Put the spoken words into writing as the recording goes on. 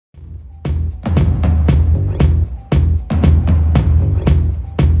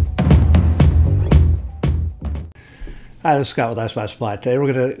Hi, this is Scott with EyeSpySupply. Today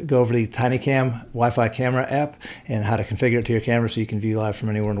we're going to go over the TinyCam Wi-Fi camera app and how to configure it to your camera so you can view live from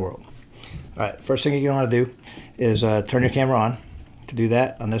anywhere in the world. All right, first thing you're going to want to do is turn your camera on. To do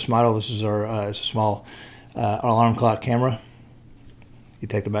that, on this model, this is it's a small alarm clock camera. You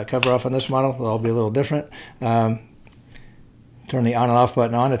take the back cover off on this model, it'll all be a little different. Turn the on and off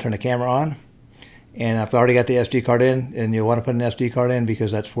button on to turn the camera on. And I've already got the SD card in, and you'll want to put an SD card in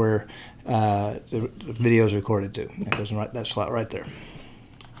because that's where the video is recorded to. It goes in that slot right there.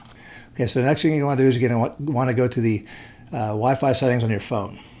 Okay, so the next thing you want to do is you're going to want to go to the Wi-Fi settings on your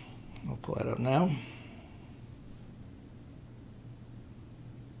phone. I'll pull that up now.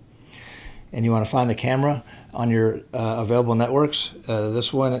 And you want to find the camera on your available networks.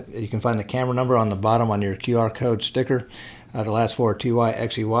 This one, you can find the camera number on the bottom on your QR code sticker. The last four are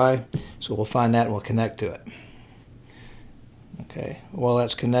TYXEY. So we'll find that and we'll connect to it. Okay, while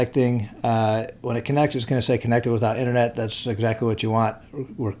that's connecting, when it connects, it's going to say connected without internet. That's exactly what you want.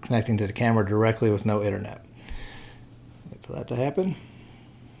 We're connecting to the camera directly with no internet. Wait for that to happen.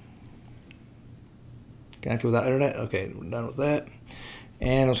 Connected without internet. Okay, we're done with that.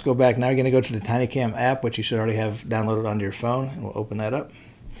 And let's go back. Now you're going to go to the TinyCam app, which you should already have downloaded onto your phone, and we'll open that up.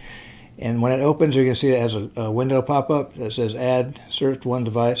 And when it opens, you're going to see it has a window pop up that says add, search one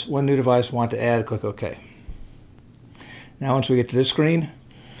new device, want to add, click OK. Now once we get to this screen,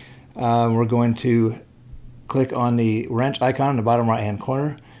 we're going to click on the wrench icon in the bottom right hand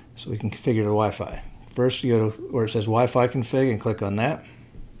corner so we can configure the Wi-Fi. First you go to where it says Wi-Fi config and click on that.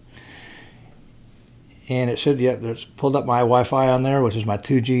 And it should, there's pulled up my Wi-Fi on there, which is my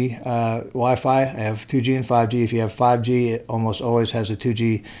 2G Wi-Fi. I have 2G and 5G. If you have 5G, it almost always has a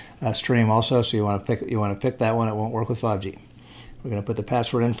 2G stream also, so you want to pick that one. It won't work with 5G. We're going to put the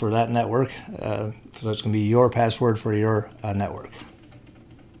password in for that network, so it's going to be your password for your network.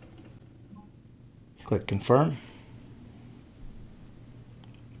 Click confirm.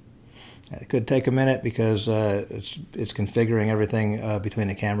 It could take a minute because it's configuring everything between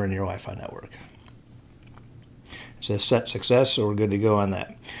the camera and your Wi-Fi network. It says set success, so we're good to go on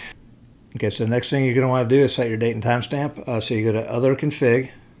that. Okay, so the next thing you're going to want to do is set your date and time stamp. So you go to other config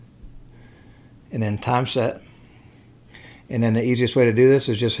and then time set. And then the easiest way to do this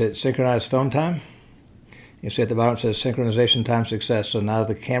is just hit synchronize phone time. You see at the bottom it says synchronization time success. So now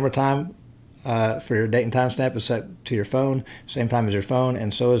the camera time for your date and time stamp is set to your phone, same time as your phone,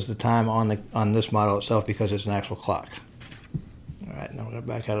 and so is the time on this model itself because it's an actual clock. All right, now we're going to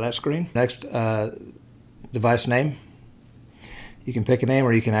back out of that screen. Next, device name. You can pick a name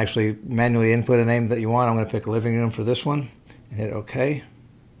or you can actually manually input a name that you want. I'm going to pick living room for this one and hit OK.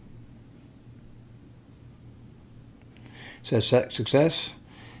 It says set success.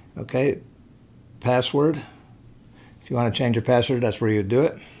 Okay. Password. If you want to change your password, that's where you would do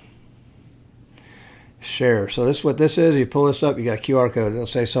it. Share. So this is what this is. You pull this up, you got a QR code. It'll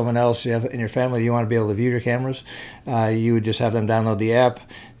say someone else you have in your family you want to be able to view your cameras. You would just have them download the app.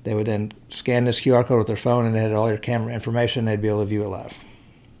 They would then scan this QR code with their phone and they had all your camera information. They'd be able to view it live.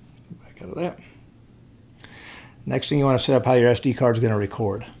 Back out of that. Next thing you want to set up how your SD card is going to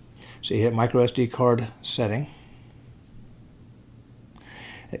record. So you hit micro SD card setting.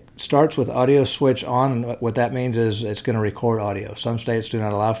 It starts with audio switch on, and what that means is it's going to record audio. Some states do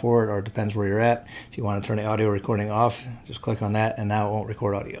not allow for it, or it depends where you're at. If you want to turn the audio recording off, just click on that and now it won't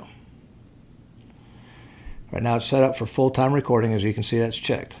record audio. Right now it's set up for full-time recording. As you can see, that's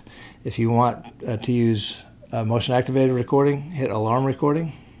checked. If you want to use motion-activated recording, hit alarm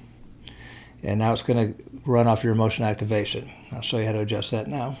recording. And now it's going to run off your motion activation. I'll show you how to adjust that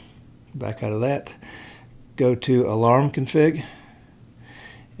now. Back out of that. Go to alarm config.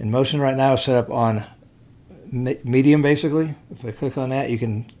 And motion right now is set up on medium basically. If I click on that,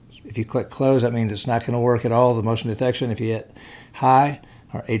 if you click close, that means it's not going to work at all, the motion detection. If you hit high,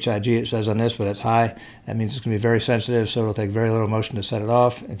 or HIG it says on this, but it's high, that means it's going to be very sensitive, so it'll take very little motion to set it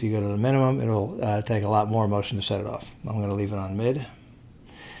off. If you go to the minimum, it'll take a lot more motion to set it off. I'm going to leave it on mid. And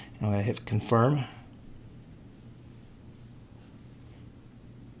I'm going to hit confirm.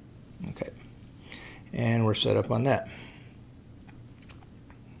 Okay. And we're set up on that.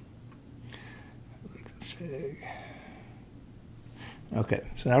 Okay,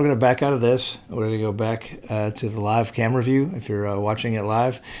 so now we're going to back out of this. We're going to go back to the live camera view if you're watching it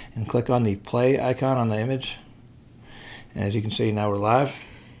live, and click on the play icon on the image. And as you can see, now we're live.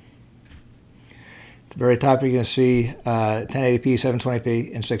 At the very top, you're going to see 1080p,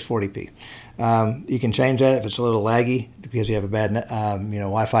 720p, and 640p. You can change that if it's a little laggy because you have a bad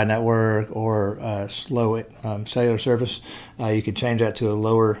Wi-Fi network or slow cellular service. You can change that to a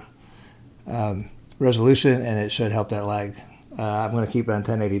lower resolution, and it should help that lag. I'm going to keep it on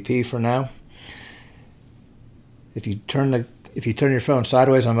 1080p for now. If you turn your phone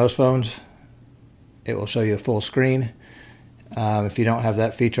sideways on most phones, it will show you a full screen. If you don't have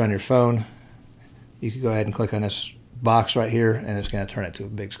that feature on your phone, you can go ahead and click on this box right here, and it's going to turn it to a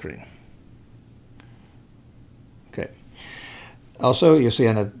big screen. Okay. Also, you'll see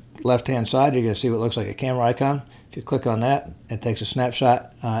on the left-hand side, you're going to see what looks like a camera icon. If you click on that, it takes a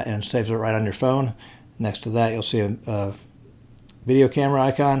snapshot and saves it right on your phone. Next to that, you'll see a video camera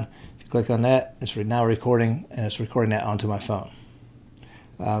icon. If you click on that, it's now recording, and it's recording that onto my phone.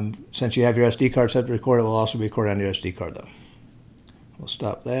 Since you have your SD card set to record, it will also be recorded on your SD card, though. We'll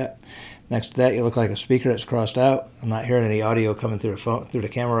stop that. Next to that, you look like a speaker that's crossed out. I'm not hearing any audio coming through the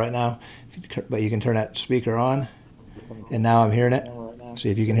camera right now, but you can turn that speaker on, and now I'm hearing it. See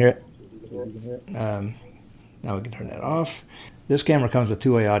if you can hear it. Now we can turn that off. This camera comes with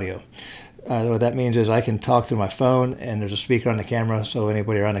two-way audio. What that means is I can talk through my phone, and there's a speaker on the camera, so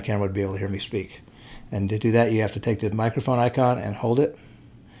anybody around the camera would be able to hear me speak. And to do that, you have to take the microphone icon and hold it.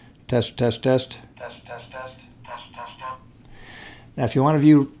 Test, test, test. Test, test, test. Test, test, test. Now, if you want to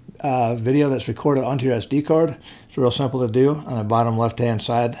view video that's recorded onto your SD card, it's real simple to do. On the bottom left-hand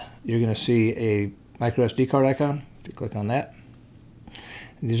side, you're going to see a micro SD card icon. If you click on that,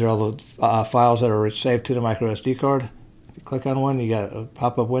 these are all the files that are saved to the micro SD card. If you click on one, you got a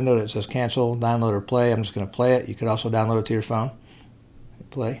pop-up window that says cancel, download, or play. I'm just going to play it. You could also download it to your phone.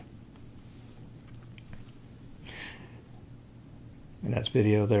 Play. And that's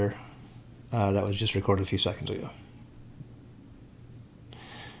video there that was just recorded a few seconds ago.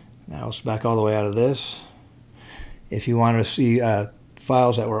 Now let's back all the way out of this. If you want to see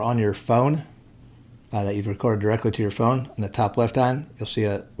files that were on your phone that you've recorded directly to your phone, on the top left hand, you'll see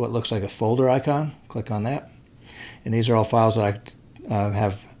what looks like a folder icon. Click on that. And these are all files that I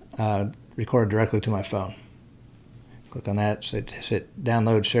have recorded directly to my phone. Click on that, hit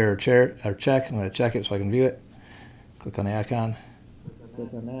download, share, or check. I'm going to check it so I can view it. Click on the icon.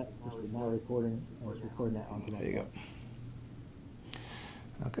 Click on that. It's now recording. It's recording that onto. There you go.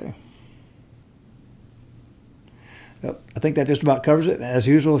 Okay. Yep. I think that just about covers it. As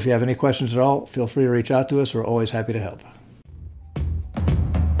usual, if you have any questions at all, feel free to reach out to us. We're always happy to help.